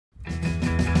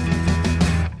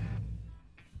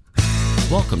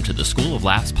Welcome to the School of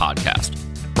Laughs podcast,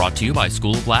 brought to you by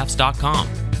schooloflaughs.com.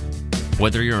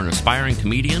 Whether you're an aspiring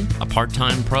comedian, a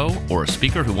part-time pro, or a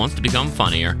speaker who wants to become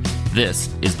funnier,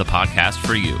 this is the podcast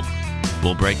for you.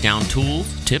 We'll break down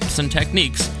tools, tips, and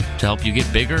techniques to help you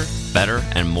get bigger, better,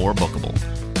 and more bookable.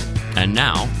 And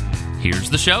now, here's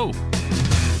the show.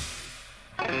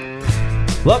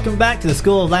 Welcome back to the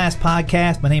School of Laughs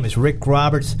podcast. My name is Rick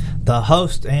Roberts, the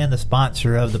host and the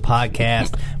sponsor of the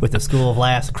podcast with the School of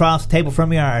Laughs. Across the table from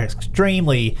me, our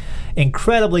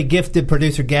incredibly gifted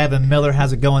producer, Gavin Miller.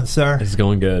 How's it going, sir? It's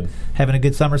going good. Having a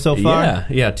good summer so far?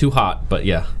 Yeah, too hot, but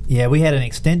yeah. Yeah, we had an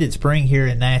extended spring here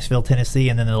in Nashville, Tennessee,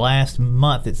 and then the last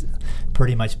month it's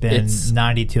pretty much been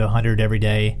 90 to 100 every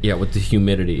day. Yeah, with the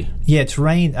humidity. Yeah, it's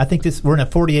rained. I think we're in a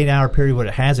 48-hour period where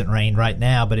it hasn't rained right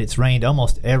now, but it's rained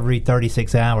almost every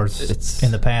 36 hours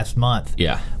in the past month.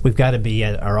 Yeah. We've got to be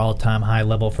at our all-time high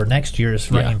level for next year's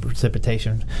rain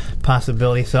precipitation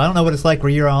possibility. So I don't know what it's like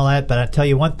where you're all at, but I tell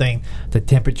you one thing, the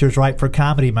temperature's right for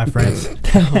comedy, my friends.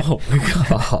 Oh, my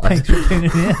God. Thanks for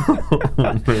tuning in.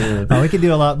 Oh, man. Oh, we can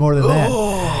do a lot more than that.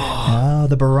 Oh,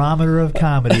 the barometer of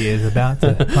comedy is about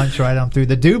to punch right on through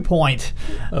the dew point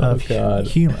of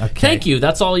humor. Okay. Thank you.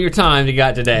 That's all your time you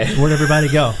got today. Where'd everybody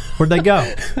go? Where'd they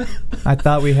go? I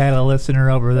thought we had a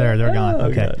listener over there. They're gone.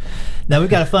 Okay. God. Now, we've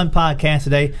got a fun podcast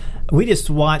today. We just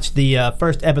watched the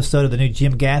first episode of the new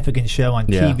Jim Gaffigan show on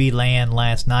TV Land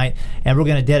last night, and we're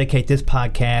going to dedicate this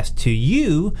podcast to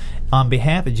you on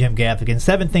behalf of Jim Gaffigan.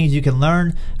 7 things you can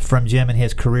learn from Jim and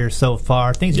his career so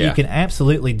far, things that you can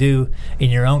absolutely do in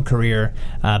your own career,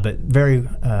 but very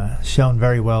shown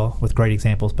very well with great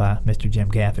examples by Mr. Jim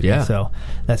Gaffigan. Yeah. So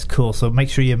that's cool. So make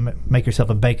sure you make yourself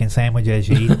a bacon sandwich as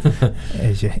you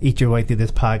eat your way through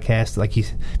this podcast. Like he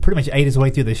pretty much ate his way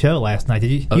through the show last night.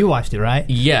 Did you? You watched it, right?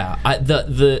 Yeah.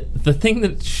 The thing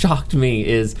that shocked me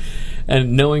is,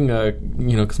 and knowing,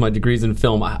 because my degree's in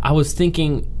film, I was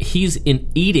thinking he's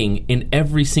eating in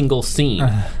every single scene.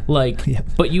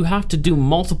 But you have to do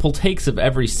multiple takes of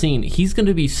every scene. He's going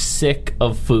to be sick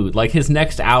of food. Like, his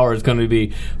next hour is going to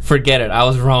be, forget it, I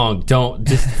was wrong,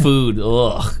 just food,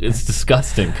 ugh, it's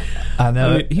disgusting. I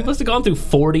know. He must have gone through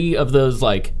 40 of those,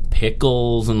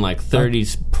 pickles and 30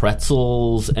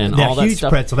 pretzels and all that huge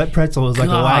stuff. Pretzel. That pretzel was like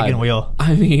a wagon wheel.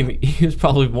 I mean, he was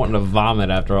probably wanting to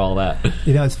vomit after all that.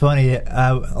 You know, it's funny.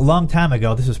 A long time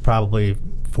ago, this was probably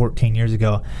 14 years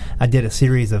ago, I did a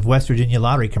series of West Virginia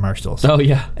lottery commercials. Oh,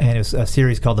 yeah. And it was a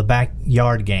series called The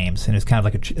Backyard Games, and it was kind of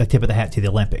like a tip of the hat to the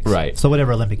Olympics. Right. So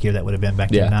whatever Olympic year that would have been,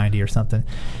 back in 90 or something.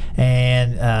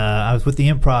 And I was with the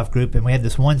improv group, and we had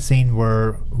this one scene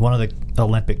where one of the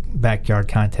Olympic backyard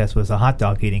contests was a hot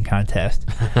dog eating contest.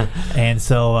 And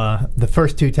so the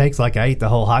first 2 takes, I ate the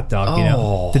whole hot dog, you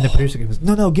know. Then the producer goes,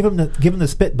 no, give him the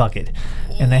spit bucket.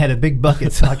 And they had a big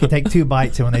bucket so I could take 2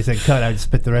 bites, and when they said cut, I would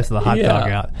spit the rest of the hot dog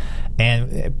out.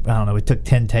 And I don't know, it took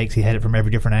 10 takes. He had it from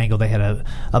every different angle. They had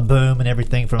a boom and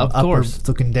everything from upwards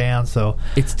looking down. So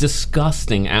it's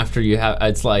disgusting after you have.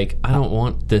 It's like, I don't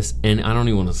want this, and I don't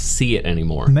even want to see it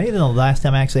anymore. Maybe the last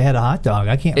time I actually had a hot dog,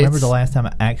 I can't remember the last time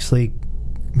I actually.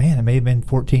 Man, it may have been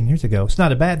 14 years ago. It's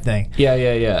not a bad thing.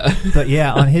 Yeah. But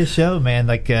yeah, on his show, man,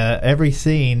 every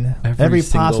scene, every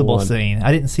possible scene.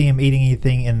 I didn't see him eating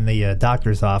anything in the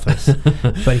doctor's office,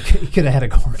 but he could have had a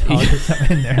corn dog or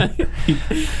something in there.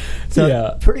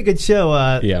 So pretty good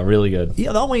show. Really good.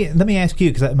 Yeah, let me ask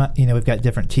you, because we've got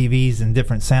different TVs and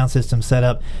different sound systems set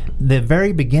up. The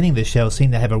very beginning of the show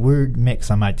seemed to have a weird mix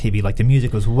on my TV. Like the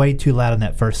music was way too loud in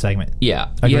that first segment. Yeah.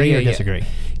 Agree or disagree?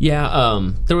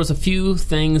 Yeah. There was a few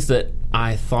things that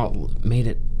I thought made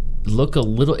it looked a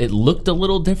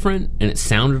little different, and it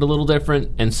sounded a little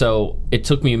different, and so it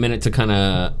took me a minute to kind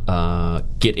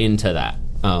of get into that.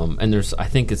 And I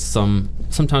think it's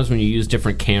sometimes when you use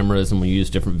different cameras and when you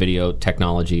use different video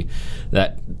technology,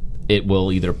 that it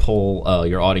will either pull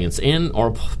your audience in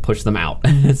or push them out.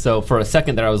 So for a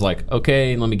second there, I was like,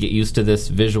 okay, let me get used to this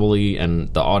visually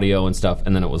and the audio and stuff,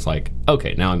 and then it was like,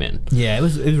 okay, now I'm in. Yeah, it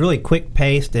was really quick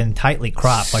paced and tightly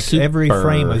cropped. Like every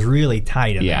frame was really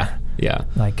tight in there. Yeah.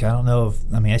 Like, I don't know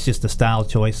it's just the style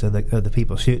choice of the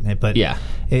people shooting it, but yeah,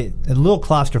 a little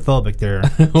claustrophobic there,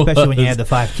 especially when you had the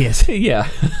 5 kids. Yeah.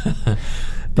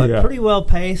 But pretty well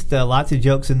paced. Lots of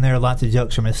jokes in there. Lots of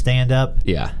jokes from his stand-up.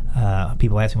 Yeah.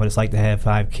 People ask me what it's like to have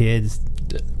 5 kids.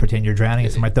 Pretend you're drowning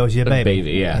and somebody throws you a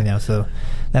baby. Yeah. So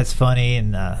that's funny.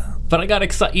 And but I got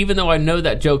excited, even though I know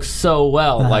that joke so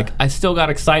well. I still got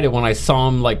excited when I saw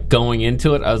him going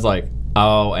into it. I was like,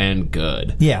 oh, and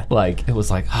good. Yeah. It was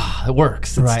like, it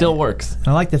works. It still works. And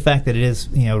I like the fact that it is,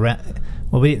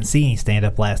 well, we didn't see any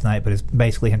stand-up last night, but it's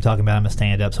basically him talking about him a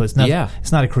stand-up. So it's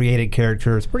not a created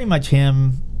character. It's pretty much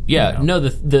him Yeah, you know? no,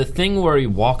 the thing where he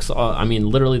walks,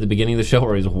 literally the beginning of the show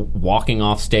where he's walking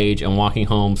off stage and walking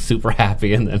home super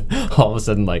happy and then all of a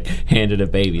sudden, like, handed a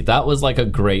baby. That was, like, a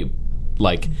great,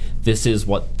 like, this is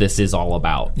what this is all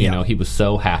about. You know, he was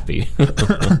so happy.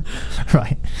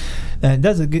 Right. And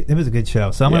it was a good show.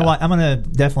 So I'm gonna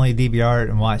definitely DVR it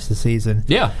and watch the season.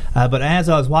 Yeah. But as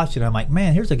I was watching, I'm like,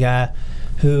 man, here's a guy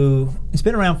who has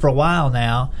been around for a while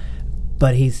now,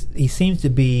 but he seems to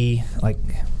be like,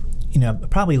 you know,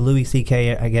 probably Louis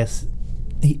C.K. I guess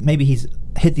maybe he's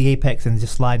hit the apex and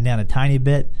just sliding down a tiny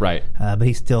bit. Right. But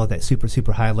he's still at that super,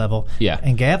 super high level. Yeah.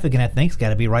 And Gaffigan, I think, has got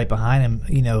to be right behind him.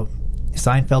 You know,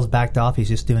 Seinfeld's backed off. He's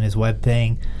just doing his web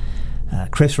thing.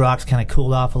 Chris Rock's kind of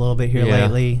cooled off a little bit here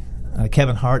lately.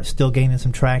 Kevin Hart's still gaining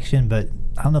some traction, but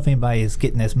I don't know if anybody is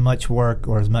getting as much work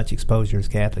or as much exposure as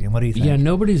Gaffigan. What do you think? Yeah,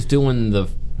 nobody's doing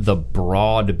the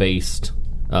broad-based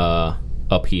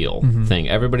appeal thing.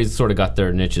 Everybody's sort of got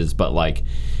their niches, but like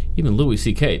even Louis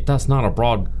C.K., that's not a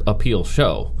broad appeal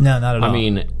show. No, not at all. I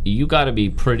mean, you got to be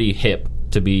pretty hip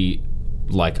to be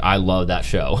like, I love that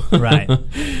show. Right.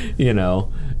 You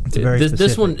know, it's very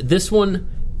specific. This one,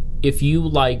 if you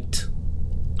liked,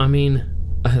 I mean,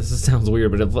 this sounds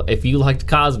weird, but if you liked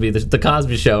Cosby, the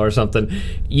Cosby Show or something,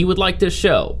 you would like this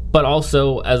show. But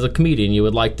also, as a comedian, you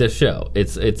would like this show.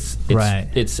 It's right.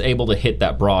 It's able to hit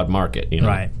that broad market, you know?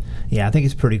 Right. Yeah, I think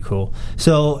it's pretty cool.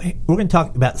 So we're going to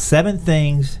talk about 7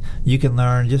 things you can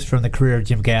learn just from the career of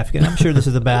Jim Gaffigan. I'm sure this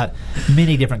is about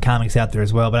many different comics out there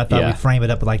as well, but I thought we'd frame it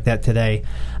up like that today.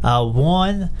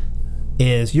 One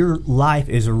is your life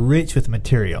is rich with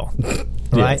material.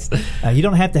 Right? Yes. You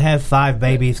don't have to have 5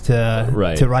 babies to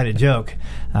write a joke.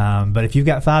 But if you've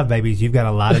got 5 babies, you've got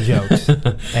a lot of jokes.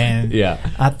 And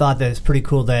I thought that it's pretty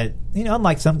cool that, you know,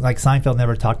 unlike something like Seinfeld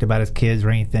never talked about his kids or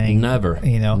anything. Never.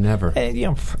 You know. Never. And, you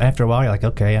know, after a while, you're like,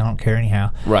 okay, I don't care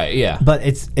anyhow. Right, yeah. But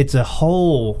it's a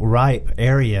whole ripe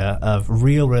area of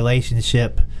real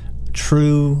relationship,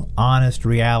 true, honest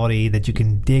reality that you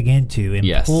can dig into and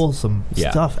pull some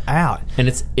stuff out. And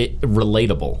it's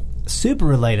relatable. Super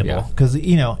relatable, because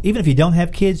you know, even if you don't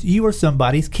have kids, you are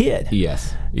somebody's kid.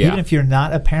 Yes, yeah. Even if you're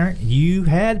not a parent, you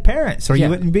had parents, or you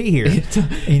wouldn't be here.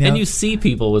 You know? And you see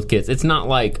people with kids. It's not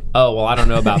like, oh, well, I don't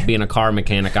know about being a car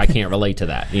mechanic. I can't relate to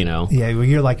that. You know? Yeah, well,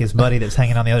 you're like his buddy that's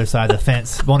hanging on the other side of the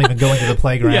fence, won't even go into the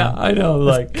playground. Yeah, I know.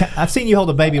 Like, I've seen you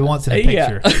hold a baby once in a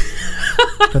picture.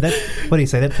 But what do you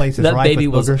say? That place is that rife baby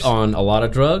with boogers. Was on a lot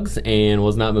of drugs and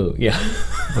was not moving. Yeah,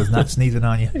 was not sneezing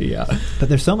on you. Yeah, but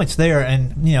there's so much there,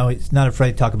 and you know, he's not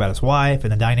afraid to talk about his wife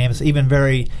and the dynamics, even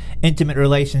very intimate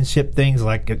relationship things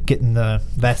like getting the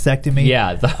vasectomy.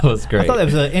 Yeah, that was great. I thought that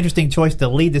was an interesting choice to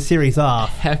lead the series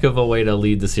off. Heck of a way to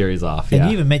lead the series off. And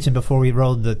you even mentioned before we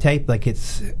rolled the tape, like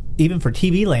it's even for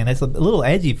TV land, it's a little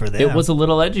edgy for them. It was a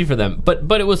little edgy for them, but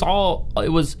it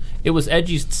was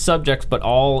edgy subjects, but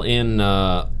all in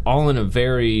a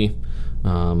very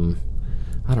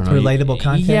I don't know, relatable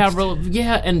context.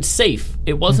 Yeah, and safe.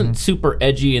 It wasn't super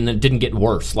edgy, and then it didn't get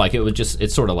worse. Like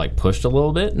it sort of like pushed a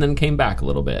little bit and then came back a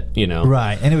little bit. You know,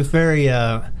 right? And it was very.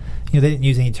 You know, they didn't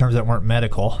use any terms that weren't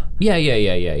medical. Yeah.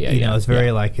 You know, it's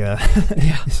very like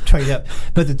straight up.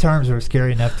 But the terms were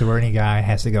scary enough to where any guy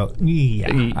has to go, I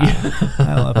don't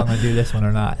know if I'm going to do this one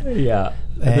or not. Yeah.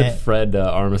 And then Fred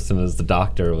Armisen as the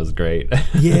doctor was great.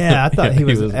 Yeah, I thought he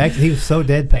was so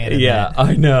deadpan. Yeah,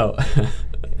 I know.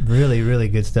 Really, really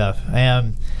good stuff.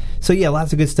 So yeah,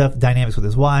 lots of good stuff. Dynamics with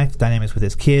his wife, dynamics with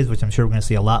his kids, which I'm sure we're going to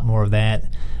see a lot more of that.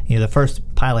 You know, the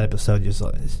first pilot episode just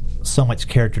so much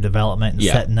character development and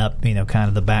setting up, you know, kind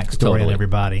of the backstory of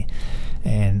everybody,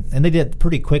 and they did it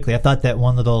pretty quickly. I thought that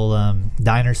one little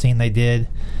diner scene they did,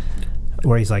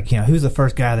 where he's like, you know, who's the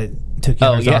first guy that took you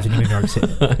in New York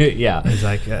City? Yeah, he's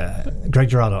like Greg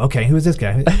Giraldo. Okay, who is this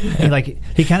guy? And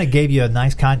he kind of gave you a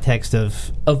nice context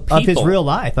of his real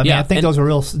life. I mean, I think those are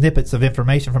real snippets of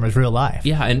information from his real life.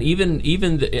 Yeah, and even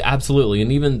absolutely, and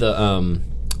even the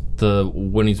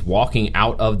when he's walking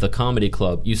out of the comedy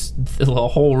club, the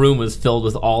whole room is filled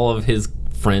with all of his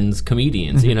friends,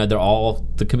 comedians. You know, they're all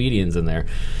the comedians in there.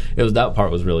 That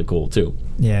part was really cool too.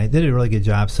 Yeah, he did a really good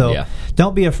job. So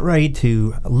don't be afraid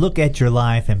to look at your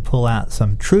life and pull out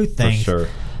some true things. For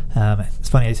sure. It's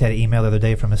funny, I just had an email the other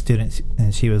day from a student,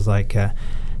 and she was like,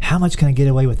 how much can I get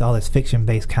away with all this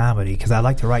fiction-based comedy? Because I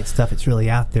like to write stuff that's really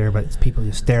out there, but people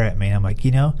just stare at me. And I'm like, you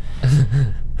know,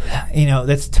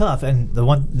 that's tough. And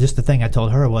the thing I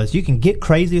told her was, you can get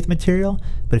crazy with material,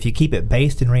 but if you keep it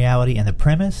based in reality and the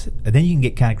premise, then you can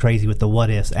get kind of crazy with the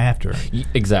what-ifs after.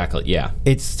 Exactly, yeah.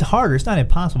 It's harder. It's not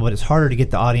impossible, but it's harder to get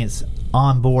the audience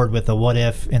on board with the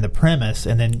what-if and the premise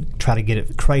and then try to get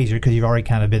it crazier because you've already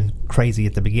kind of been crazy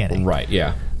at the beginning. Right,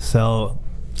 yeah. So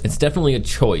It's definitely a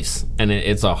choice, and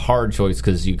it's a hard choice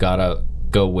because you gotta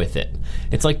go with it.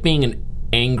 It's like being an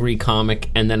angry comic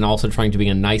and then also trying to be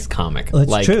a nice comic. Well,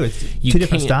 that's like, true. It's two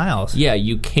different styles. Yeah,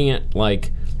 you can't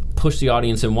like push the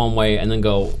audience in one way and then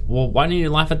go, well, why didn't you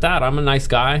laugh at that? I'm a nice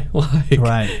guy. Like,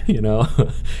 right. You know,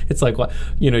 it's like, what,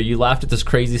 you know, you laughed at this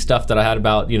crazy stuff that I had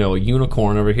about, you know, a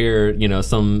unicorn over here, you know,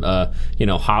 some, you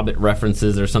know, Hobbit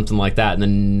references or something like that. And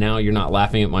then now you're not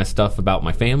laughing at my stuff about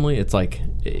my family. It's like,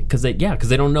 because they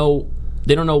don't know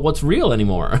what's real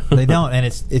anymore. They don't, and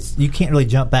it's you can't really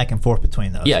jump back and forth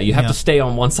between those. Yeah, you have to stay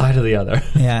on one side or the other.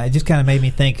 Yeah, it just kind of made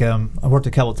me think. I worked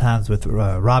a couple of times with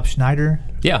Rob Schneider.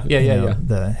 Yeah.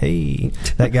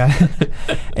 That guy.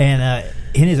 And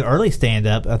in his early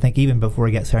stand-up, I think even before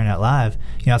he got Saturday Night Live,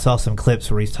 you know, I saw some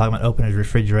clips where he's talking about opening his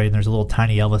refrigerator and there's a little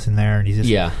tiny Elvis in there, and he's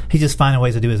just finding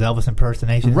ways to do his Elvis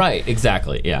impersonation. Right,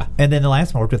 exactly, yeah. And then the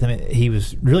last time I worked with him, he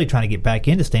was really trying to get back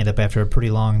into stand-up after a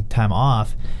pretty long time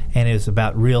off, and it was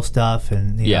about real stuff,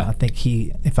 and you know, I think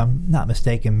he, if I'm not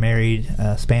mistaken, married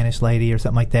a Spanish lady or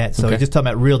something like that, so he's just talking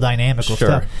about real dynamical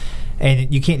stuff.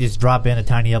 And you can't just drop in a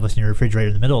tiny Elvis in your refrigerator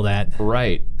in the middle of that.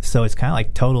 Right. So it's kind of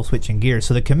like total switching gears.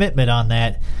 So the commitment on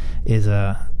that is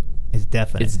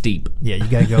definite. It's deep. Yeah, you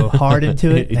got to go hard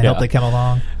into it and hope they come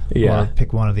along. Yeah. Or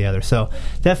pick one or the other. So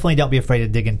definitely don't be afraid to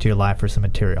dig into your life for some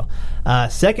material.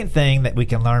 Second thing that we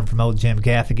can learn from old Jim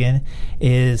Gaffigan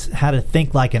is how to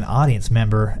think like an audience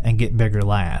member and get bigger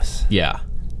laughs. Yeah.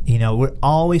 You know, we're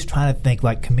always trying to think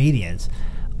like comedians.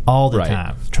 All the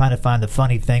time, trying to find the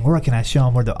funny thing. Where can I show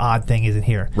them where the odd thing isn't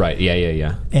here? Right,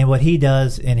 yeah. And what he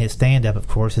does in his stand-up, of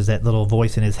course, is that little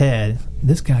voice in his head.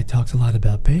 This guy talks a lot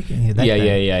about bacon.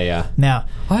 Yeah. Now,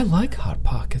 I like Hot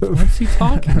Pockets. What's he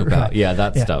talking about? Right. Yeah,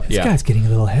 that stuff. This guy's getting a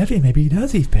little heavy. Maybe he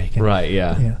does eat bacon. Right,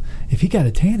 yeah. You know, if he got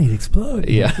a tan, he'd explode.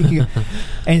 Yeah.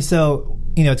 And so,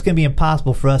 you know, it's going to be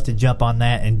impossible for us to jump on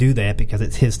that and do that because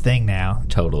it's his thing now.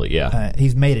 Totally, yeah.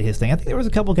 He's made it his thing. I think there was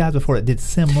a couple guys before that did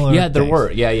similar Yeah, there things.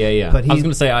 were. Yeah. But I was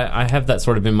going to say, I have that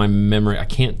sort of in my memory. I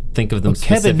can't think of them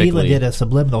specifically. Kevin Nealon did a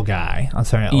subliminal guy on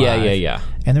Saturday Night Live. Yeah.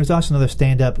 And there's also another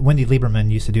stand-up. Wendy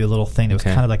Lieberman used to do a little thing that was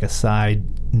kind of like a side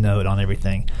note on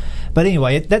everything. But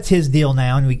anyway, that's his deal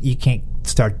now, and you can't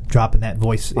start dropping that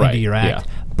voice into your act.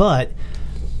 Yeah. But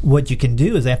what you can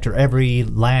do is after every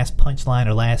last punchline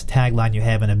or last tagline you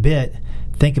have in a bit,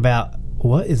 think about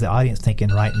what is the audience thinking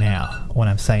right now when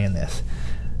I'm saying this.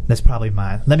 That's probably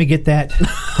mine. Let me get that.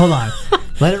 Hold on.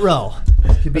 Let it roll.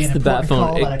 It could be That's the bat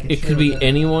phone. It could be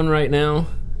anyone right now.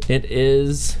 It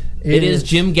is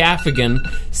Jim Gaffigan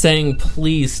saying,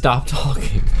 please stop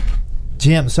talking.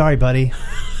 Jim, sorry, buddy.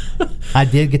 I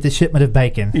did get the shipment of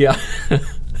bacon. Yeah.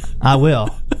 I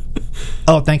will.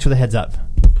 Oh, thanks for the heads up.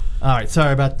 All right,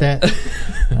 sorry about that.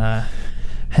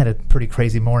 Had a pretty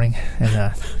crazy morning, and the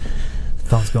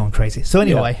phone's going crazy. So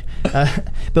anyway,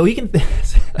 but we can...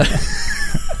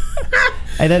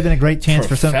 Hey, that would have been a great chance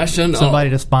for somebody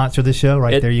to sponsor the show.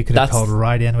 Right there, you could have called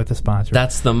right in with the sponsor.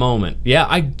 That's the moment. Yeah,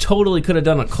 I totally could have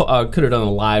done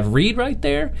a live read right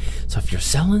there. So if you're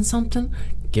selling something,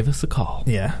 give us a call.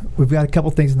 Yeah, we've got a couple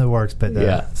things in the works,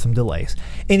 but some delays.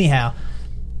 Anyhow,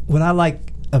 what I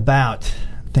like about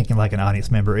thinking like an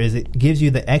audience member is it gives you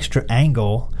the extra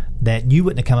angle that you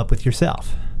wouldn't have come up with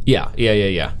yourself. Yeah.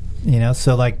 You know,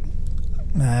 so like,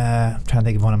 I'm trying to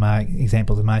think of one of my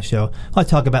examples of my show. I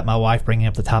talk about my wife bringing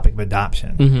up the topic of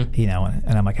adoption, you know,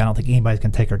 and I'm like, I don't think anybody's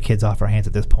going to take our kids off our hands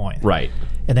at this point. Right.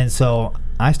 And then so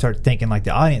I start thinking like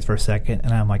the audience for a second,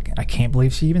 and I'm like, I can't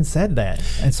believe she even said that.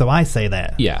 And so I say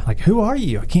that. Yeah. Like, who are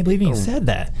you? I can't believe you even said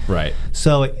that. Right.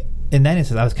 So in that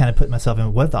instance, I was kind of putting myself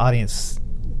in what if the audience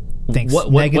thinks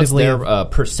negatively. What's their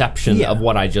perception of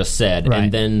what I just said, and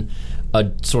then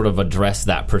sort of address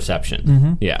that perception.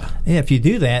 Mm-hmm. Yeah. If you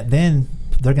do that, then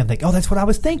they're going to think, oh, that's what I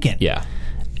was thinking. Yeah.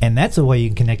 And that's a way you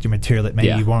can connect your material that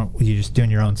maybe you weren't. You're just doing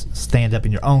your own stand-up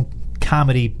and your own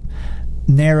comedy,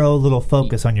 narrow little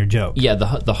focus on your joke. Yeah,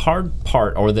 the hard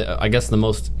part, or I guess the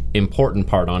most important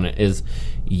part on it, is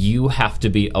you have to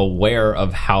be aware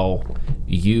of how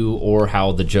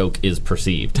the joke is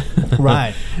perceived.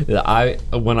 Right.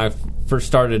 When I first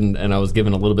started and I was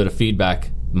given a little bit of feedback,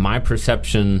 my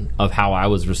perception of how I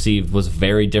was received was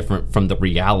very different from the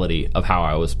reality of how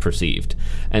I was perceived.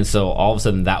 And so all of a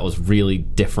sudden that was really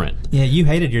different. Yeah, you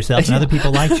hated yourself and other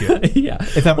people liked you. Yeah.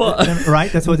 If I'm right,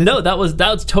 that's what it is? No, that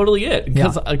was totally it.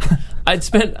 Because I'd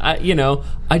spent,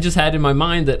 I just had in my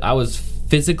mind that I was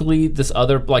physically this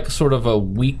other, like, sort of a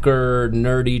weaker,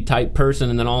 nerdy type person,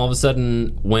 and then all of a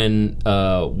sudden when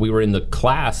we were in the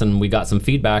class and we got some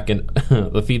feedback, and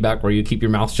the feedback where you keep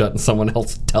your mouth shut and someone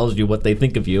else tells you what they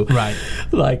think of you, right?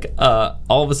 Like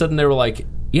all of a sudden they were like,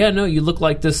 yeah, no, you look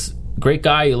like this great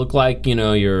guy. You look like,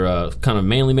 you're a kind of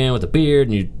manly man with a beard,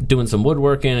 and you're doing some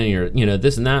woodworking, and you're,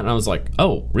 this and that. And I was like,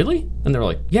 oh, really? And they were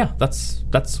like, yeah,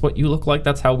 that's what you look like.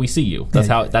 That's how we see you.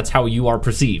 That's how you are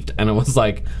perceived. And I was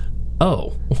like,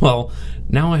 oh, well,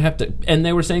 now I have to. And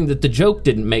they were saying that the joke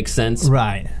didn't make sense.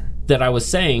 Right. That I was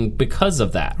saying because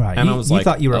of that. Right. And I was like, you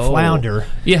thought you were a flounder.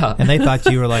 Yeah. And they thought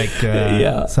you were like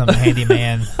some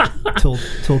handyman tool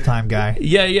time guy.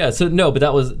 Yeah. So no, but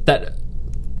that was that.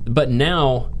 But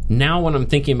now when I'm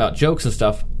thinking about jokes and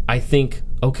stuff, I think,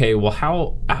 okay, well,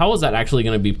 how is that actually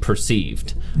going to be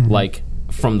perceived? Mm-hmm. Like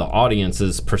from the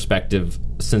audience's perspective,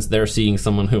 since they're seeing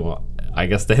someone who I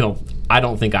guess I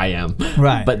don't think I am.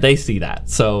 Right. But they see that.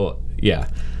 So yeah.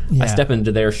 I step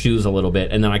into their shoes a little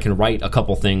bit, and then I can write a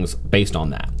couple things based on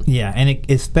that. Yeah, and it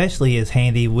especially is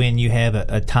handy when you have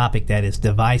a topic that is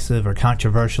divisive or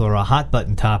controversial or a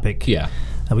hot-button topic. Yeah.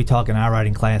 We talk in our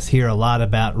writing class here a lot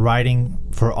about writing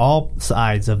for all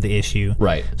sides of the issue.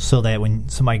 Right. So that when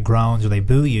somebody groans or they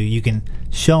boo you, you can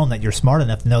show them that you're smart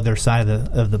enough to know their side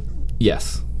of the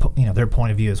yes. Their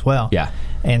point of view as well. Yeah.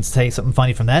 And say something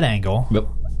funny from that angle. Yep.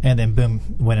 And then, boom,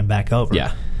 win them back over.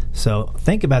 Yeah. So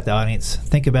think about the audience.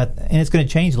 And it's going to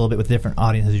change a little bit with different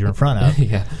audiences you're in front of.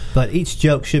 Yeah. But each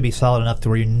joke should be solid enough to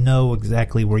where you know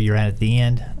exactly where you're at the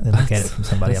end, and look at it from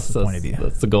somebody else's point of view.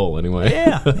 That's the goal, anyway.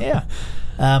 Yeah.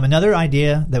 Another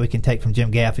idea that we can take from Jim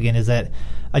Gaffigan is that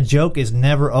a joke is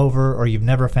never over, or you've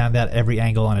never found out every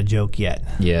angle on a joke yet.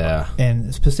 Yeah.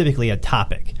 And specifically a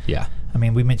topic. Yeah. I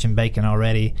mean, we mentioned Bacon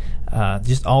already.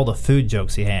 Just all the food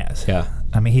jokes he has. Yeah.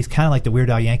 I mean, he's kind of like the Weird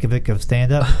Al Yankovic of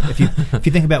stand-up. If you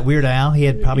think about Weird Al, he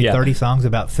had probably 30 songs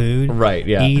about food. Right,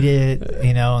 yeah. Eat it,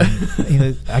 and,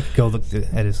 I could go look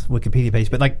at his Wikipedia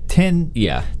page, but like 10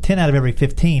 out of every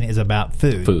 15 is about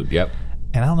food. Food, yep.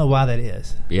 And I don't know why that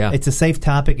is. Yeah. It's a safe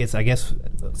topic. I guess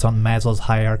it's on Maslow's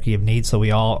hierarchy of needs, so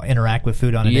we all interact with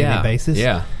food on a daily basis.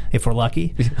 Yeah. If we're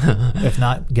lucky. If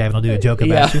not, Gavin will do a joke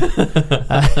about you.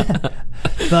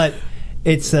 But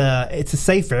it's a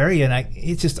safe area, and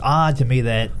it's just odd to me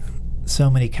that so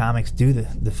many comics do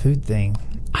the food thing.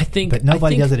 But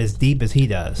nobody does it as deep as he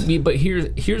does. But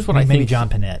here's what I think. Maybe John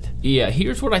Panette. Yeah,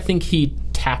 here's what I think he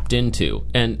tapped into,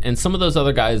 and some of those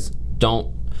other guys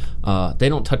don't. They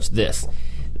don't touch this.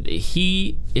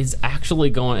 He is actually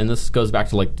going, and this goes back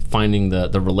to like finding the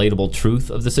relatable truth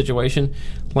of the situation.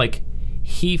 Like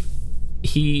he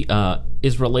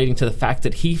is relating to the fact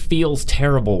that he feels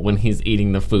terrible when he's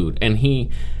eating the food, and he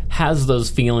has those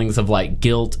feelings of like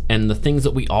guilt and the things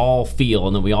that we all feel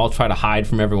and that we all try to hide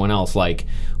from everyone else. Like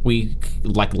we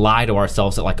like lie to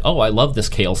ourselves that like, oh, I love this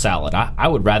kale salad. I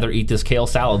would rather eat this kale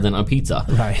salad than a pizza.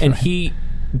 Right. And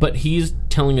he's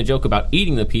telling a joke about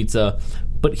eating the pizza,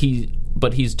 but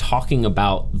he's talking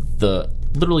about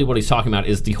literally what he's talking about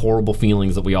is the horrible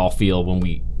feelings that we all feel when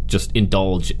we just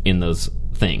indulge in those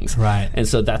things. Right. And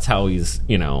so that's how he's,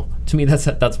 to me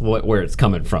that's where it's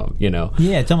coming from, Yeah,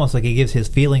 it's almost like he gives his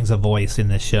feelings a voice in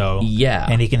this show. Yeah.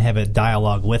 And he can have a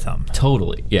dialogue with them.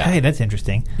 Totally. Yeah. Hey, that's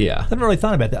interesting. Yeah. I haven't really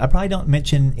thought about that. I probably don't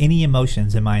mention any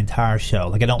emotions in my entire show.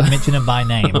 Like I don't mention them by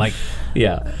name. Like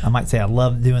yeah. I might say I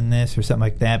love doing this or something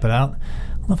like that, but I don't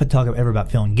know if I talk ever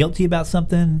about feeling guilty about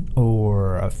something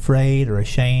or afraid or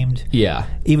ashamed. Yeah.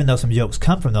 Even though some jokes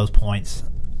come from those points,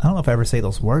 I don't know if I ever say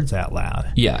those words out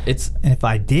loud. Yeah, and if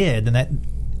I did, then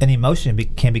an emotion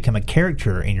can become a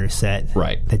character in your set,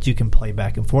 right? That you can play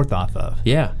back and forth off of.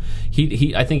 Yeah,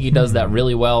 I think he does that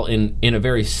really well in a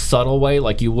very subtle way.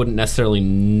 Like you wouldn't necessarily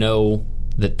know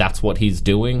that that's what he's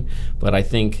doing, but I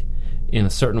think in a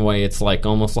certain way it's like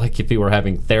almost like if he were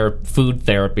having food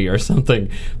therapy or something,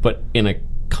 but in a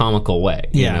comical way.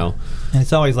 And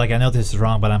it's always like, I know this is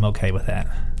wrong, but I'm okay with that.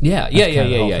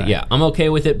 Yeah. I'm okay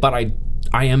with it, but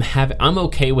I'm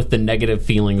okay with the negative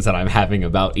feelings that I'm having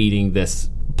about eating this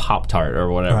Pop-Tart or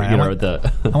whatever. Right.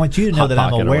 I want you to know that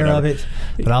I'm aware of it,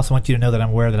 but I also want you to know that I'm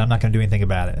aware that I'm not going to do anything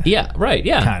about it. Yeah, right,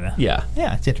 yeah. Kind of. Yeah,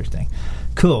 it's interesting.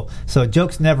 Cool. So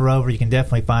joke's never over. You can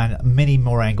definitely find many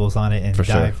more angles on it and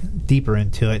dive deeper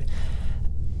into it.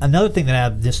 Another thing that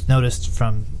I've just noticed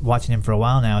from watching him for a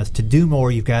while now is to do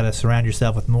more, you've got to surround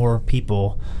yourself with more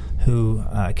people who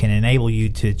can enable you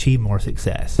to achieve more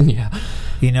success. Yeah.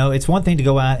 It's one thing to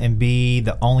go out and be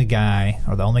the only guy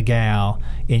or the only gal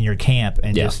in your camp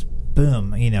and just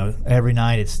boom, every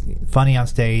night it's funny on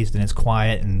stage, then it's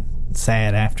quiet and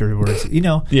sad afterwards,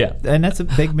 Yeah. And that's a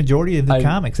big majority of the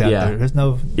comics out there. There's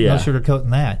no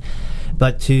sugarcoating that.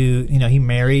 But he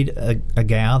married a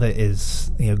gal that is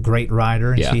a great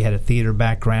writer, and she had a theater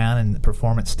background and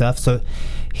performance stuff. So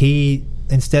he,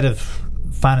 instead of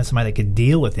finding somebody that could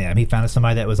deal with him, he found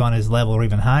somebody that was on his level or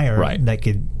even higher, that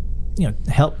could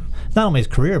help not only his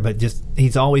career, but just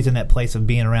he's always in that place of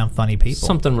being around funny people.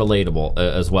 Something relatable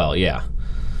as well. Yeah,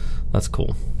 that's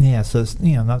cool. Yeah, so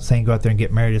I'm not saying go out there and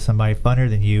get married to somebody funnier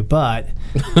than you, but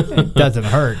it doesn't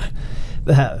hurt.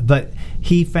 But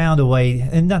he found a way,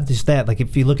 and not just that, like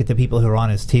if you look at the people who are on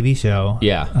his TV show,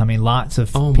 I mean, lots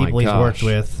of people he's worked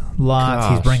with,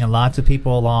 he's bringing lots of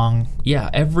people along. Yeah,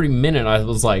 every minute I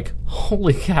was like,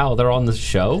 holy cow, they're on the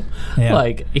show? Yeah.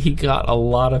 Like, he got a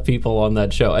lot of people on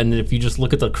that show, and if you just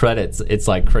look at the credits, it's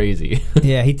like crazy.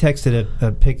 Yeah, he texted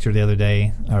a picture the other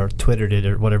day, or Twittered it,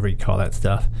 or whatever you call that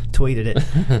stuff, tweeted it,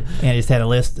 and just had a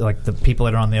list, like the people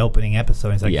that are on the opening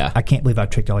episode. He's like, I can't believe I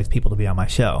tricked all these people to be on my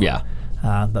show. Yeah.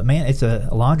 But man, it's a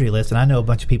laundry list, and I know a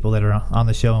bunch of people that are on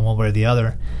the show in one way or the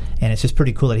other, and it's just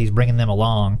pretty cool that he's bringing them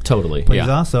along. Totally, but he's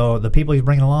also, the people he's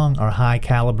bringing along are high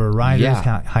caliber writers,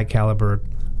 high caliber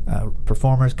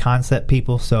performers, concept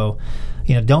people. So,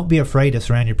 don't be afraid to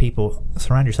surround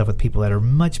yourself with people that are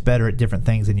much better at different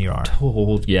things than you are.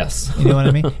 Oh, yes. You know what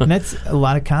I mean? And that's a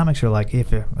lot of comics are like,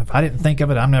 if I didn't think of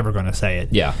it, I'm never going to say it.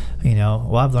 Yeah.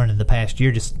 Well, I've learned in the past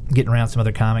year just getting around some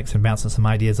other comics and bouncing some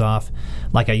ideas off,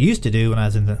 like I used to do when I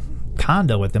was in the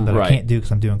condo with them, but I can't do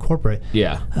because I'm doing corporate.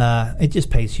 Yeah. It just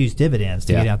pays huge dividends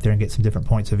to get out there and get some different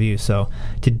points of view. So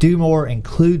to do more,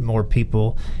 include more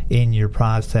people in your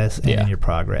process and in your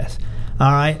progress.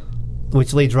 All right.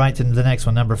 Which leads right to the next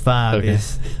one, number 5,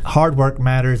 is hard work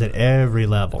matters at every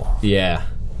level. Yeah,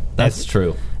 that's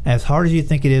true. As hard as you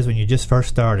think it is when you're just first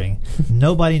starting,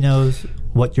 nobody knows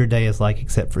what your day is like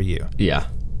except for you. Yeah.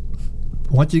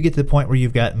 Once you get to the point where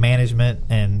you've got management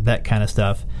and that kind of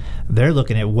stuff, they're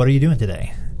looking at, what are you doing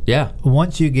today? Yeah.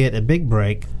 Once you get a big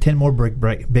break, 10 more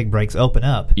big breaks open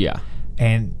up. Yeah.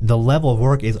 And the level of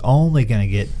work is only going to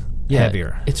get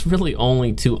heavier. It's really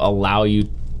only to allow you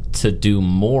to do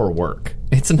more work.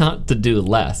 It's not to do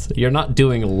less. You're not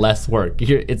doing less work.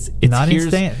 It's not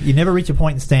you never reach a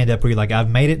point in stand-up where you're like, I've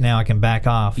made it, now I can back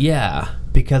off. Yeah.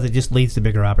 Because it just leads to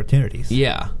bigger opportunities.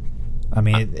 Yeah. I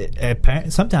mean,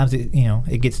 sometimes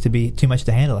it gets to be too much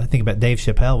to handle. I think about Dave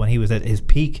Chappelle when he was at his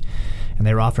peak, and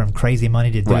they were offering him crazy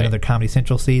money to do another Comedy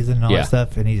Central season and all that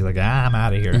stuff, and he's like, I'm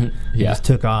out of here. He just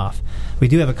took off. We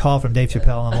do have a call from Dave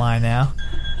Chappelle on the line now.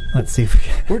 Let's see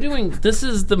if we can. This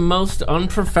is the most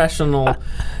unprofessional.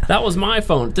 That was my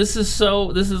phone. This is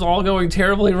all going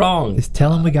terribly wrong. Just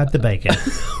tell him we got the bacon.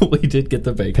 We did get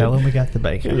the bacon. Tell him we got the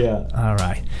bacon. Yeah. All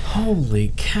right.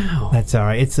 Holy cow. That's all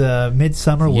right. It's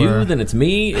midsummer. Then it's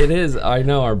me. It is. I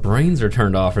know our brains are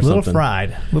turned off or something. Little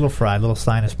fried. Little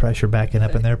sinus pressure backing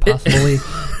up in there.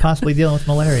 Possibly dealing with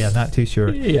malaria. I'm not too sure.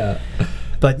 Yeah.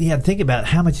 But think about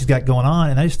how much he's got going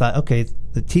on, and I just thought, okay,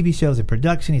 the TV show's in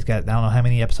production. He's got, I don't know how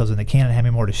many episodes in the can and how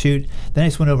many more to shoot. Then I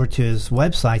just went over to his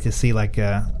website to see,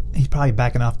 he's probably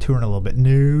backing off touring a little bit.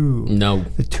 No.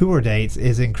 The tour dates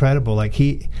is incredible. Like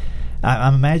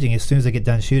I'm imagining as soon as they get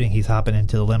done shooting, he's hopping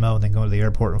into the limo and then going to the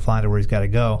airport and flying to where he's got to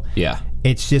go. Yeah.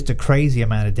 It's just a crazy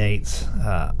amount of dates.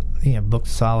 Booked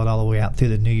solid all the way out through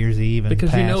the New Year's Eve. And because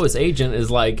past. His agent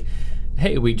is like,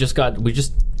 hey, we just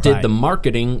did the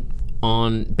marketing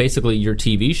on basically your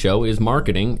TV show is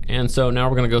marketing, and so now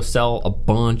we're going to go sell a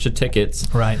bunch of tickets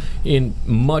in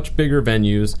much bigger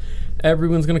venues.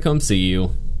 Everyone's going to come see you.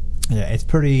 Yeah, it's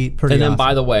pretty And then, awesome.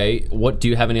 by the way, what do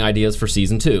you have any ideas for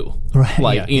season 2?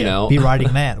 Right. Be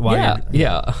writing that.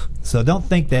 Yeah. So don't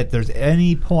think that there's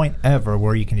any point ever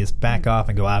where you can just back off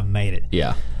and go, I've made it.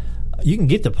 Yeah. You can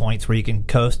get to points where you can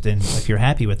coast, and if you're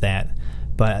happy with that.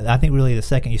 But I think really the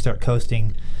second you start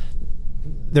coasting,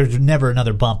 there's never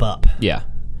another bump up. Yeah.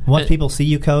 Once people see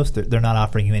you coast, they're not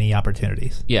offering you any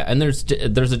opportunities. Yeah, and there's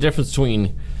a difference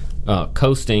between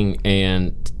coasting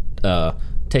and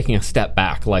taking a step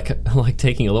back, like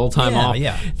taking a little time off.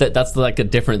 Yeah. That's like a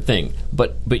different thing.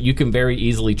 But you can very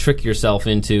easily trick yourself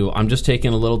into, I'm just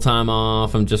taking a little time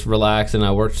off, I'm just relaxing,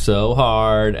 I worked so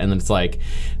hard, and then it's like,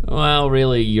 well,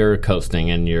 really, you're coasting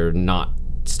and you're not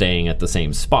staying at the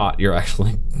same spot. You're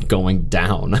actually going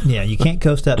down. Yeah, you can't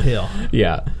coast uphill.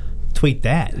 Yeah. Tweet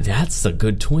that. That's a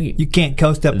good tweet. You can't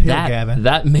coast uphill, Gavin.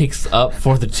 That makes up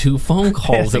for the 2 phone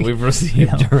calls that we've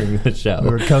received during the show. We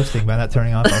were coasting by not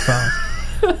turning off our phones.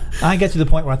 I got to the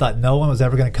point where I thought no one was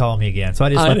ever going to call me again, so I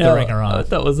just left the ringer on.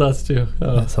 That was us too.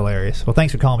 Oh. That's hilarious. Well,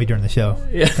 thanks for calling me during the show.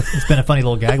 Yeah. It's been a funny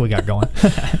little gag we got going.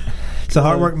 So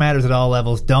hard work matters at all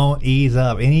levels. Don't ease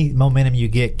up. Any momentum you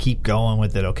get, keep going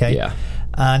with it, okay? Yeah.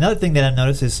 Another thing that I've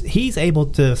noticed is he's able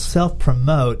to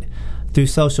self-promote through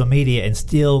social media and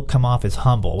still come off as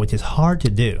humble, which is hard to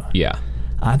do. Yeah.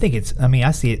 I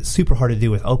see it super hard to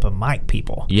do with open mic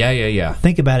people. Yeah.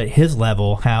 Think about at his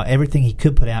level, how everything he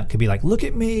could put out could be like, look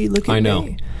at me. I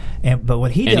know. But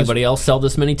what he does... Anybody else sell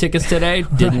this many tickets today?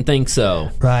 Didn't think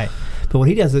so. Right. But what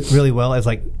he does it really well is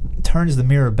like turns the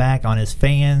mirror back on his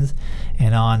fans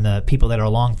and on the people that are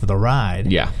along for the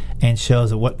ride. Yeah. And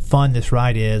shows what fun this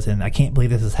ride is, and I can't believe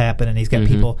this has happened. And he's got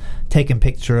people taking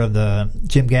picture of the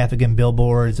Jim Gaffigan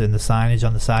billboards and the signage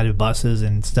on the side of buses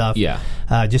and stuff. Yeah.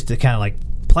 Just to kind of like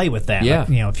play with that. Yeah.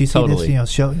 Like, if you see this,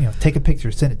 show, take a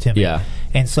picture, send it to me. Yeah.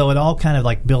 And so it all kind of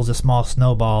like builds a small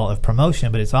snowball of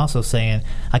promotion, but it's also saying,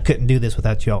 I couldn't do this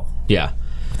without y'all. Yeah.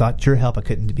 Without your help, I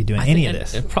couldn't be doing any of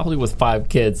this. And probably with 5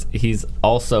 kids, he's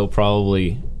also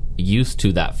probably used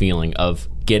to that feeling of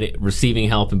receiving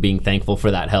help and being thankful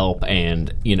for that help,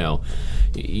 and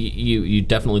you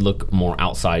definitely look more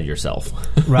outside yourself.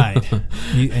 Right.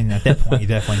 And at that point, you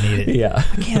definitely need it. Yeah.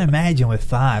 I can't imagine with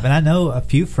 5, and I know a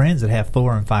few friends that have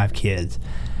 4 and 5 kids.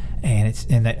 And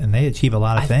they achieve a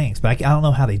lot of things, but I don't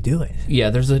know how they do it.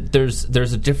 Yeah, there's a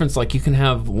difference. Like you can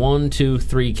have 1, 2,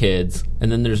 3 kids,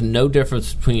 and then there's no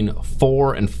difference between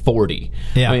 4 and 40.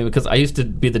 Yeah, I mean, because I used to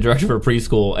be the director for a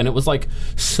preschool, and it was like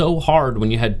so hard when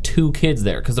you had 2 kids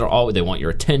there because they want your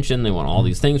attention, they want all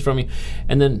these things from you,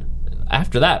 and then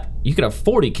after that, you could have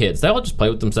 40 kids. They all just play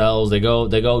with themselves. They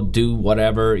go do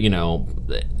whatever.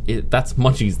 That's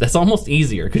much easier. That's almost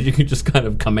easier because you can just kind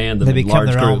of command them in large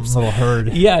groups. They become their own little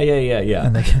herd. Yeah.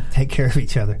 And they can take care of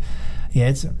each other. Yeah,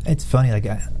 it's funny. Like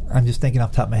I'm just thinking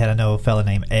off the top of my head. I know a fella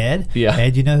named Ed. Yeah.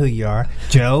 Ed, you know who you are.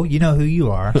 Joe, you know who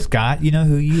you are. Scott, you know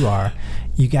who you are.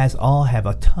 You guys all have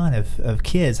a ton of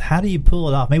kids. How do you pull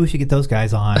it off? Maybe we should get those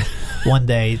guys on one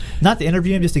day. Not to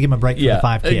interview them, just to give them a break from the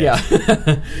 5 kids.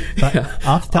 Yeah. But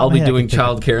off the top I'll of my be head, doing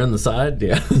childcare on the side.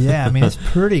 Yeah. Yeah, I mean, it's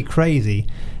pretty crazy.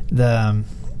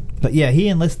 But yeah, he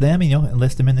enlists them,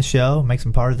 enlists them in the show, makes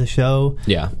them part of the show.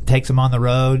 Yeah. Takes them on the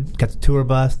road, got the tour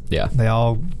bus. Yeah. They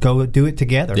all go do it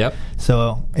together. Yep.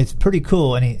 So it's pretty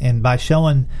cool. And by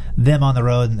showing them on the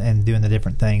road and doing the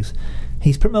different things,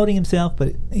 he's promoting himself,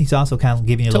 but he's also kind of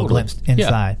giving you a little glimpse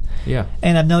inside. Yeah.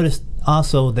 And I've noticed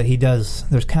also that he does,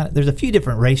 there's a few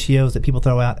different ratios that people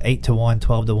throw out, 8 to 1,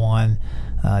 12 to 1,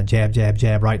 jab, jab,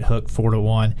 jab, right hook, 4 to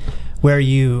 1, where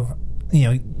you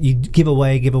give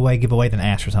away, then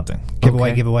ask for something. Give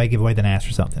away, then ask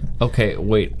for something. Okay,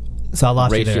 wait. So I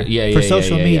lost you there. Yeah, for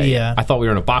social media. I thought we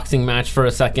were in a boxing match for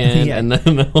a second. Yeah. And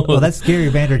then well, that's Gary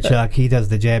Vaynerchuk. He does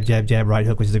the jab, jab, jab, right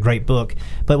hook, which is a great book.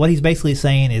 But what he's basically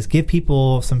saying is give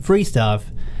people some free stuff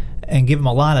and give them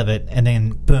a lot of it, and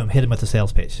then, boom, hit them with a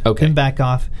sales pitch. Okay. Then back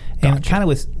off. And kind of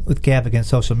with Gaffigan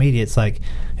social media, it's like,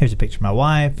 here's a picture of my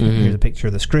wife, here's a picture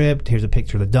of the script, here's a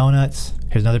picture of the donuts,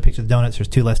 here's another picture of the donuts, there's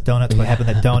 2 less donuts, what happened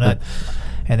to that donut?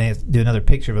 And then do another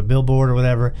picture of a billboard or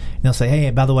whatever. And they'll say, hey,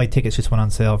 by the way, tickets just went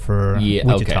on sale for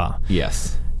Wichita. Okay.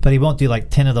 Yes. But he won't do like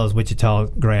 10 of those Wichita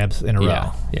grabs in a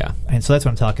row. Yeah. And so that's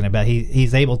what I'm talking about.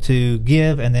 He's able to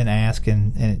give and then ask,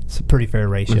 and it's a pretty fair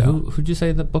ratio. Who'd you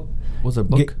say the book was a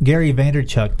book? Gary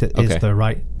Vaynerchuk is the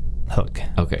right hook.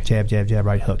 Okay. Jab, jab, jab,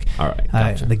 right hook. All right.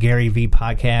 Gotcha. The Gary V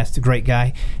podcast, a great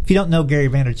guy. If you don't know Gary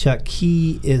Vaynerchuk,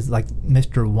 he is like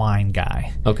Mr. Wine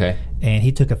Guy. Okay. And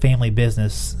he took a family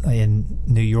business in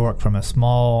New York from a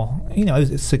small, it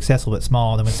was successful but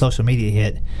small. Then when social media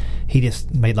hit, he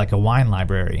just made like a wine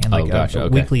library and like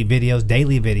weekly videos,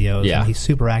 daily videos. Yeah. And he's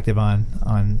super active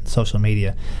on social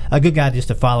media. A good guy just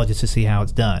to follow, just to see how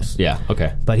it's done. Yeah.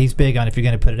 Okay. But he's big on if you're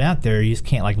going to put it out there, you just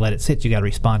can't like let it sit. You got to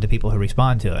respond to people who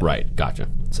respond to it. Right. Gotcha.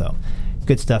 So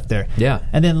good stuff there. Yeah.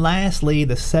 And then lastly,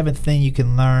 the 7th thing you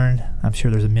can learn, I'm sure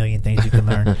there's a million things you can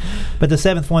learn, but the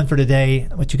 7th one for today,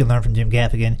 what you can learn from Jim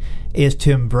Gaffigan, is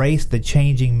to embrace the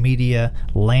changing media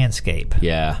landscape.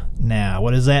 Yeah. Now,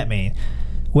 what does that mean?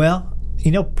 Well,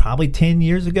 probably 10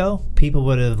 years ago, people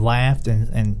would have laughed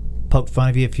and poked fun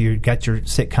of you if you got your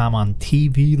sitcom on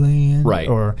TV Land. Right.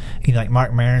 Or, like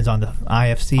Mark Maron's on the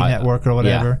IFC network or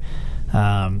whatever.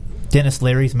 Yeah. Dennis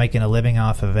Leary's making a living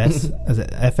off of is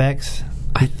it FX?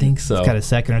 I think so. He's got a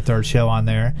 2nd or 3rd show on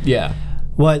there. Yeah.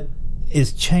 What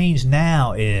is changed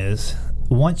now is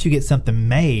once you get something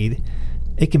made,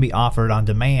 it can be offered on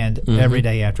demand every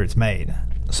day after it's made.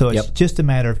 So it's just a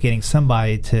matter of getting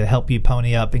somebody to help you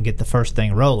pony up and get the first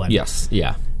thing rolling. Yes.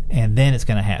 Yeah. And then it's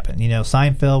going to happen.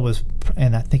 Seinfeld was,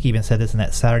 and I think he even said this in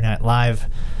that Saturday Night Live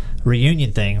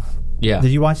reunion thing. Yeah.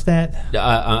 Did you watch that?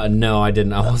 No, I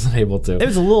didn't. I wasn't able to. It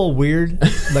was a little weird.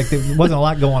 Like, there wasn't a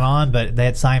lot going on, but they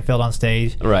had Seinfeld on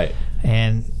stage. Right.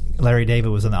 And Larry David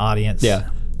was in the audience. Yeah.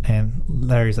 And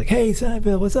Larry's like, hey,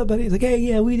 Seinfeld, what's up, buddy? He's like, hey,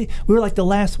 yeah, we were like the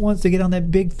last ones to get on that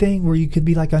big thing where you could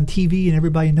be like on TV and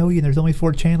everybody know you and there's only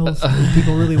 4 channels and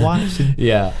people really watch. And,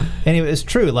 yeah. Anyway, it's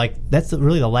true. Like, that's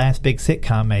really the last big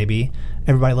sitcom maybe.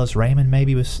 Everybody Loves Raymond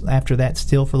maybe was after that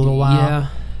still for a little while. Yeah.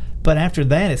 But after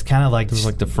that, it's kind of like... It was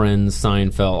like the Friends,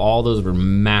 Seinfeld, all those were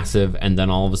massive, and then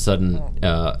all of a sudden,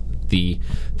 the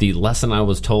lesson I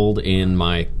was told in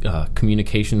my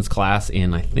communications class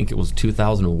in, I think it was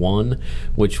 2001,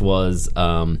 which was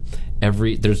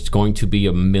there's going to be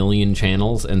 1 million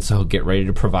channels, and so get ready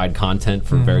to provide content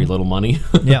for very little money.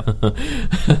 Yeah.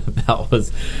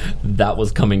 that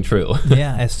was coming true.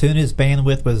 Yeah, as soon as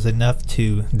bandwidth was enough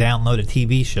to download a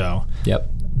TV show,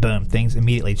 boom, things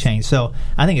immediately changed. So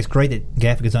I think it's great that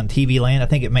Gaffigan's on TV Land. I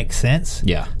think it makes sense,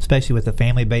 especially with the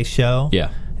family-based show.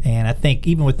 Yeah. And I think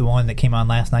even with the one that came on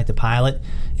last night, the pilot,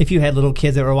 if you had little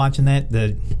kids that were watching that,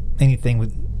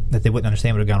 anything that they wouldn't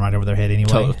understand would have gone right over their head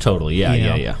anyway. Totally,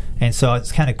 yeah. And so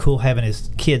it's kind of cool having his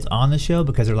kids on the show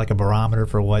because they're like a barometer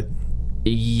for what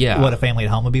a family at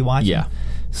home would be watching. Yeah.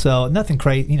 So nothing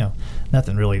crazy,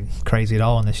 nothing really crazy at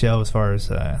all in the show as far as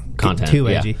content, too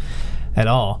edgy at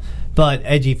all. But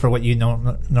edgy for what you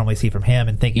normally see from him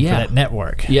and thinking for that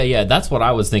network. Yeah, that's what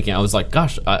I was thinking. I was like,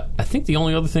 gosh, I think the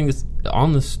only other thing that's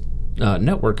on this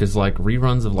network is like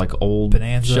reruns of like old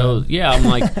Bonanza shows. Yeah, I'm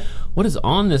like, what is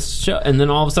on this show? And then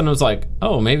all of a sudden I was like,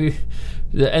 oh, maybe.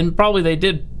 And probably they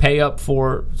did pay up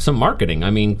for some marketing.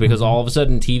 I mean, because all of a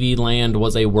sudden TV Land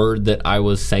was a word that I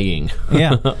was saying.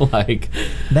 Yeah. Like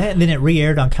that, and then it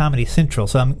re-aired on Comedy Central.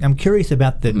 So I'm curious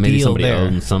about the maybe deal somebody there.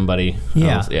 owns somebody.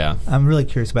 Yeah. I'm really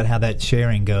curious about how that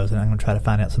sharing goes, and I'm going to try to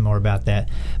find out some more about that.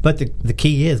 But the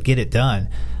key is get it done.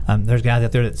 There's guys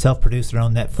out there that self-produce their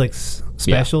own Netflix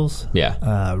specials.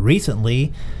 Yeah.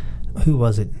 Recently, who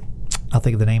was it? I'll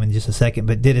think of the name in just a second,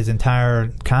 but did his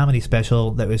entire comedy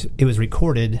special it was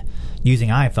recorded using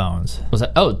iPhones. Was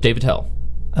that? Oh, David Tell.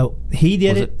 Oh, he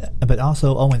did it, but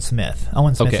also Owen Smith.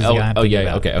 Owen Smith is the guy I'm thinking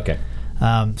about. Okay.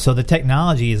 So the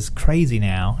technology is crazy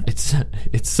now. It's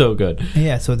so good.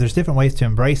 Yeah, so there's different ways to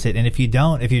embrace it, and if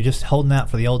you're just holding out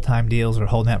for the old time deals or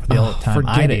holding out for the old time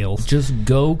ideals, just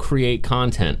go create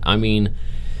content. I mean,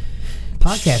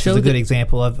 podcast is a good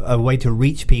example of a way to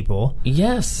reach people.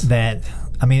 Yes.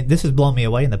 This has blown me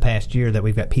away in the past year that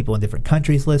we've got people in different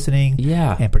countries listening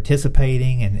and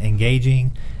participating and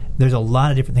engaging. There's a lot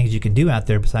of different things you can do out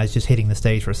there besides just hitting the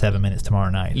stage for 7 minutes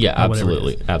tomorrow night. Yeah,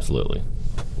 absolutely.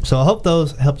 So I hope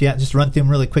those helped you out. Just run through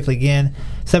them really quickly again.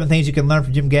 7 things you can learn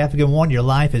from Jim Gaffigan. 1, your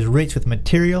life is rich with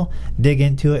material. Dig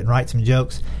into it and write some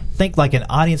jokes. Think like an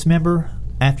audience member.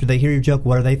 After they hear your joke,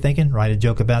 what are they thinking? Write a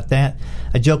joke about that.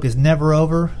 A joke is never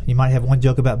over. You might have one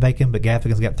joke about bacon, but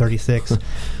Gaffigan's got 36.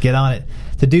 Get on it.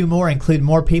 To do more, include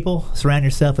more people. Surround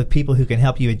yourself with people who can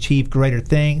help you achieve greater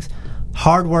things.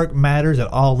 Hard work matters at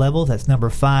all levels. That's number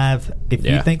 5. If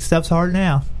you think stuff's hard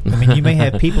now, you may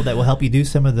have people that will help you do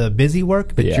some of the busy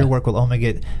work, but your work will only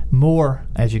get more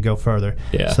as you go further.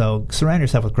 Yeah. So surround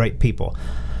yourself with great people.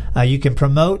 You can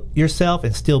promote yourself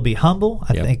and still be humble.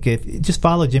 I think if just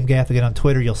follow Jim Gaffigan on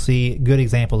Twitter, you'll see good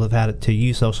examples of how to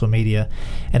use social media.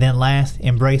 And then last,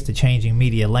 embrace the changing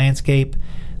media landscape.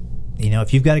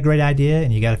 If you've got a great idea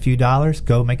and you got a few dollars,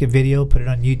 go make a video, put it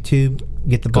on YouTube,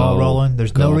 get the ball rolling.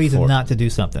 There's no reason not to do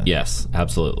something. Yes,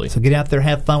 absolutely. So get out there,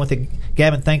 have fun with it.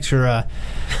 Gavin, thanks for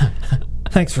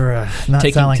not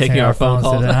taking our phone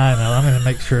calls. I know. I'm going to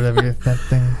make sure that we get that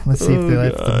thing. Let's see if they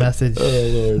left the message.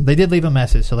 They did leave a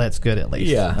message, so that's good at least.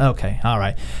 Yeah. Okay. All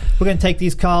right. We're going to take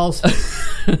these calls.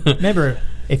 Remember,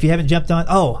 if you haven't jumped on,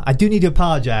 I do need to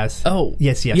apologize. Oh,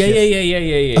 yes. Yeah.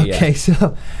 Okay,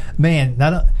 so, man,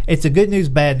 it's a good news,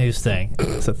 bad news thing.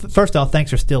 So, first off,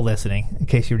 thanks for still listening, in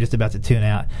case you were just about to tune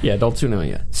out. Yeah, don't tune out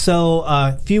yet. So,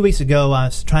 a few weeks ago, I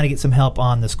was trying to get some help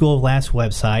on the School of Laughs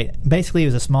website. Basically, it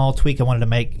was a small tweak I wanted to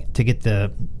make to get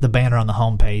the banner on the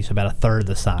homepage about a third of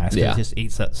the size, because it just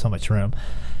eats up so much room.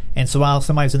 And so, while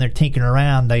somebody's in there tinkering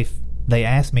around, they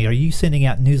asked me, are you sending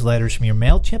out newsletters from your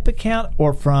MailChimp account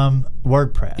or from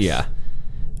WordPress? Yeah.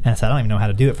 And I said, I don't even know how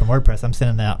to do it from WordPress. I'm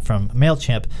sending it out from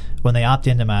MailChimp. When they opt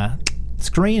into my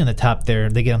screen in the top there,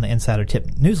 they get on the Insider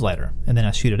Tip newsletter, and then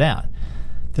I shoot it out.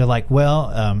 They're like,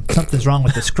 well, something's wrong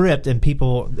with the script, and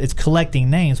it's collecting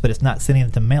names, but it's not sending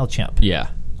them to MailChimp.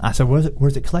 Yeah. I said,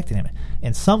 where's it collecting them?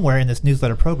 And somewhere in this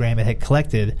newsletter program, it had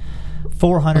collected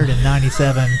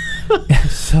 497,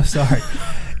 so sorry,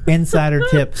 Insider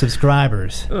Tip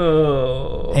subscribers.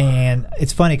 Oh. And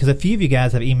it's funny because a few of you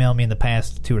guys have emailed me in the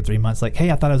past 2 or 3 months like,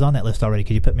 hey, I thought I was on that list already.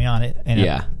 Could you put me on it? And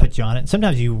I put you on it. And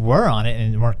sometimes you were on it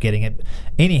and weren't getting it.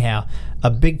 Anyhow,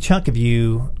 a big chunk of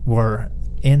you were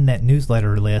in that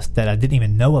newsletter list that I didn't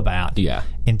even know about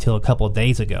until a couple of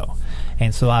days ago.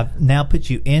 And so I've now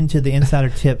put you into the Insider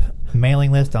Tip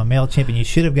mailing list on MailChimp, and you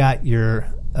should have got your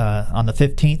on the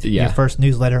 15th. Yeah. Your first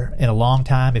newsletter in a long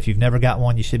time. If you've never got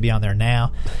one, you should be on there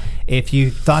now. If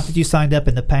you thought that you signed up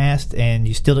in the past and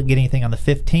you still didn't get anything on the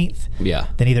 15th,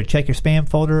 then either check your spam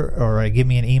folder or give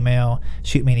me an email,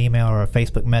 shoot me an email or a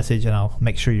Facebook message, and I'll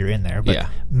make sure you're in there. But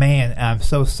man, I'm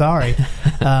so sorry.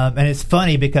 And it's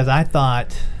funny because I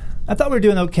thought we were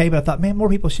doing okay, but I thought, man, more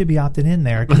people should be opting in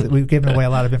there because we've given away a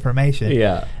lot of information.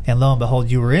 And lo and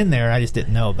behold, you were in there. I just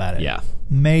didn't know about it.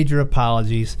 Major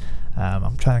apologies.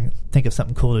 I'm trying to think of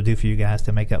something cool to do for you guys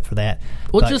to make up for that.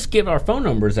 We'll just give our phone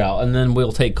numbers out, and then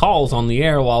we'll take calls on the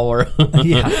air while we're...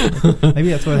 Maybe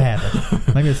that's what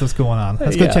happened. Maybe that's what's going on.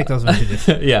 Let's go check those messages.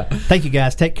 Thank you,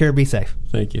 guys. Take care. Be safe.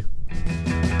 Thank you.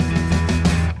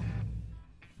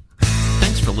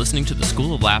 Thanks for listening to the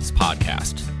School of Laughs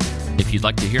podcast. If you'd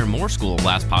like to hear more School of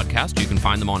Laughs podcasts, you can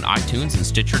find them on iTunes and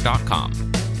Stitcher.com.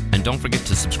 And don't forget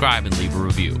to subscribe and leave a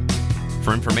review.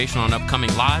 For information on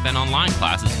upcoming live and online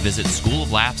classes, visit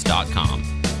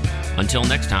schooloflaughs.com. Until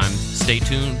next time, stay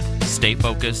tuned, stay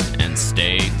focused, and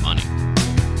stay funny.